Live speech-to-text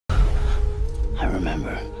I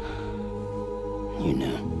remember. You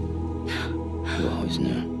knew. You always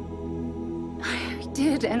knew. I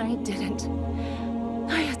did and I didn't.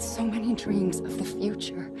 I had so many dreams of the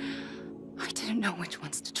future. I didn't know which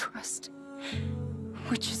ones to trust.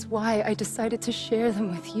 Which is why I decided to share them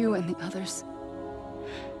with you and the others.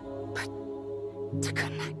 But to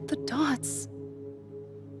connect the dots,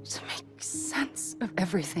 to make sense of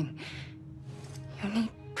everything, you need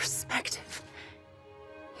perspective.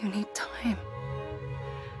 You need time.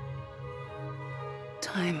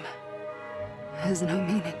 Time has no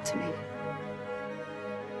meaning to me.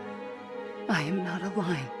 I am not a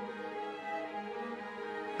line.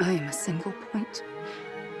 I am a single point.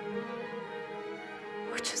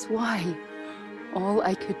 Which is why all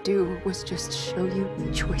I could do was just show you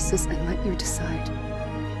the choices and let you decide.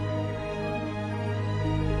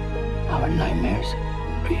 Our nightmares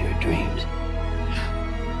are your dreams.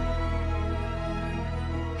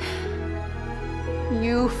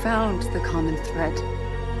 You found the common thread,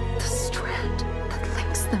 the strand that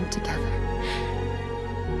links them together.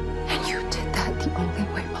 And you did that the only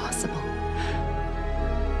way possible.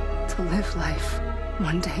 To live life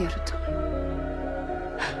one day at a time.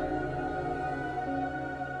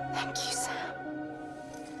 Thank you, Sam.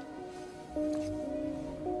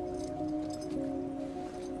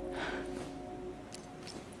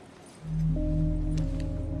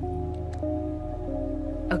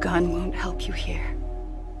 A gun won't help you here.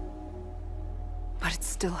 But it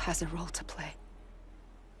still has a role to play.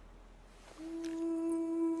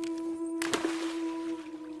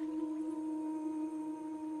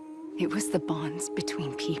 It was the bonds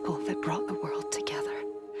between people that brought the world together.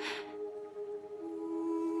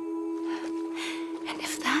 And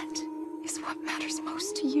if that is what matters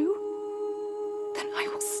most to you, then I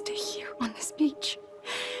will stay here on this beach.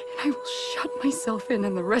 And I will shut myself in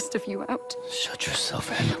and the rest of you out. Shut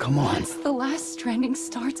yourself in, come on. Once the last stranding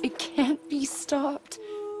starts, it can't be stopped.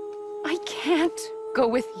 I can't go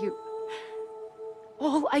with you.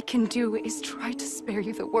 All I can do is try to spare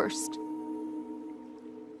you the worst.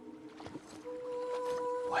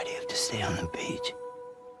 Why do you have to stay on the beach?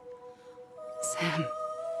 Sam,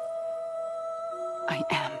 I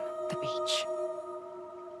am the beach.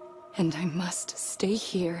 And I must stay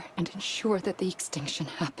here and ensure that the extinction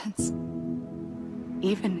happens.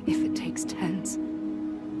 Even if it takes tens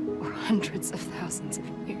or hundreds of thousands of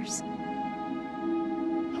years.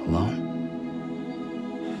 Alone?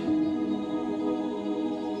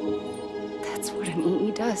 That's what an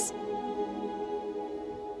EE does.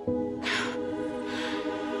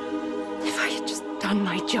 If I had just done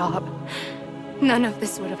my job, none of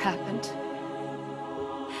this would have happened.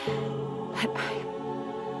 But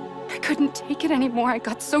I couldn't take it anymore. I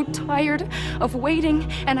got so tired of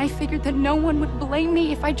waiting, and I figured that no one would blame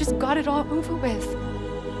me if I just got it all over with.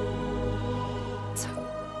 So,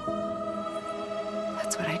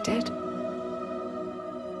 that's what I did.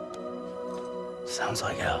 Sounds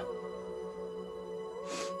like hell.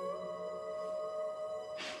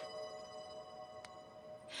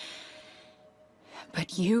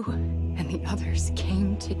 But you and the others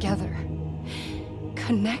came together,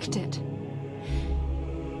 connected.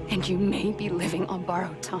 And you may be living on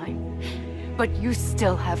borrowed time, but you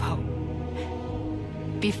still have hope.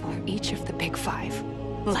 Before each of the Big Five,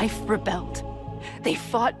 life rebelled. They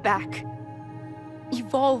fought back,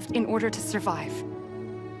 evolved in order to survive.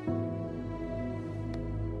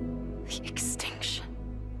 The extinction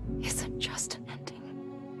isn't just an ending.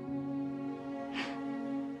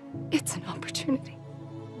 It's an opportunity.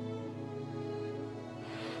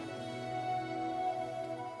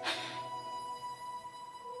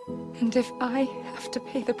 And if I have to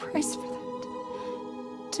pay the price for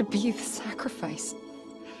that, to be the sacrifice,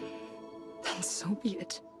 then so be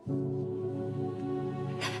it.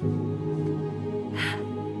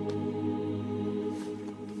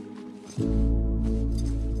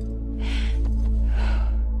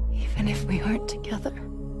 Even if we aren't together,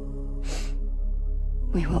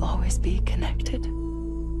 we will always be connected.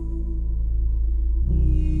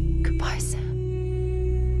 Goodbye, Sam.